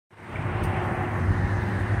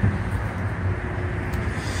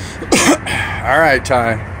All right,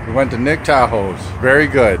 Ty. We went to Nick Tahou's. Very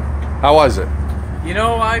good. How was it? You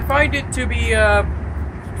know, I find it to be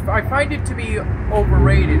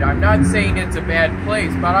overrated. I'm not saying it's a bad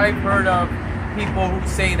place, but I've heard of people who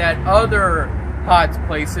say that other hot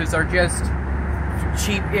places are just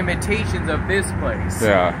cheap imitations of this place.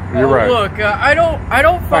 Yeah, you're right. Look, I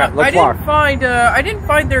didn't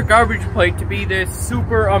find their garbage plate to be this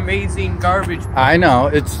super amazing garbage plate. I know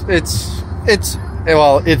it's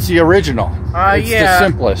well, it's the original. It's yeah. the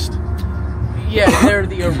simplest. Yeah, they're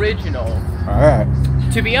the original. All right.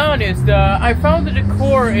 To be honest, I found the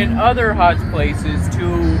decor in other hot places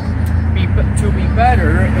to be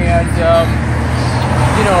better, and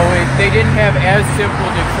you know, they didn't have as simple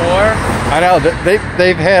decor. I know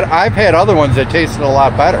I've had other ones that tasted a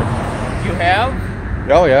lot better. You have?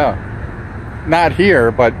 Oh yeah. Not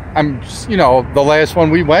here, but you know, the last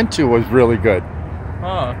one we went to was really good.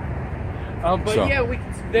 Huh. But so. Yeah,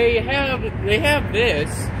 they have this.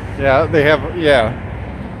 Yeah, they have. Yeah.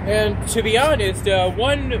 And to be honest,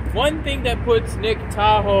 one thing that puts Nick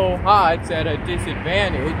Tahou Hots at a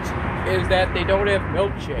disadvantage is that they don't have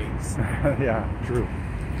milkshakes. Yeah, true.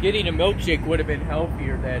 Getting a milkshake would have been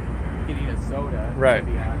healthier than getting a soda, right.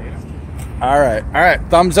 to be honest. All right.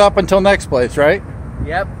 Thumbs up until next place, right?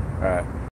 Yep. All right.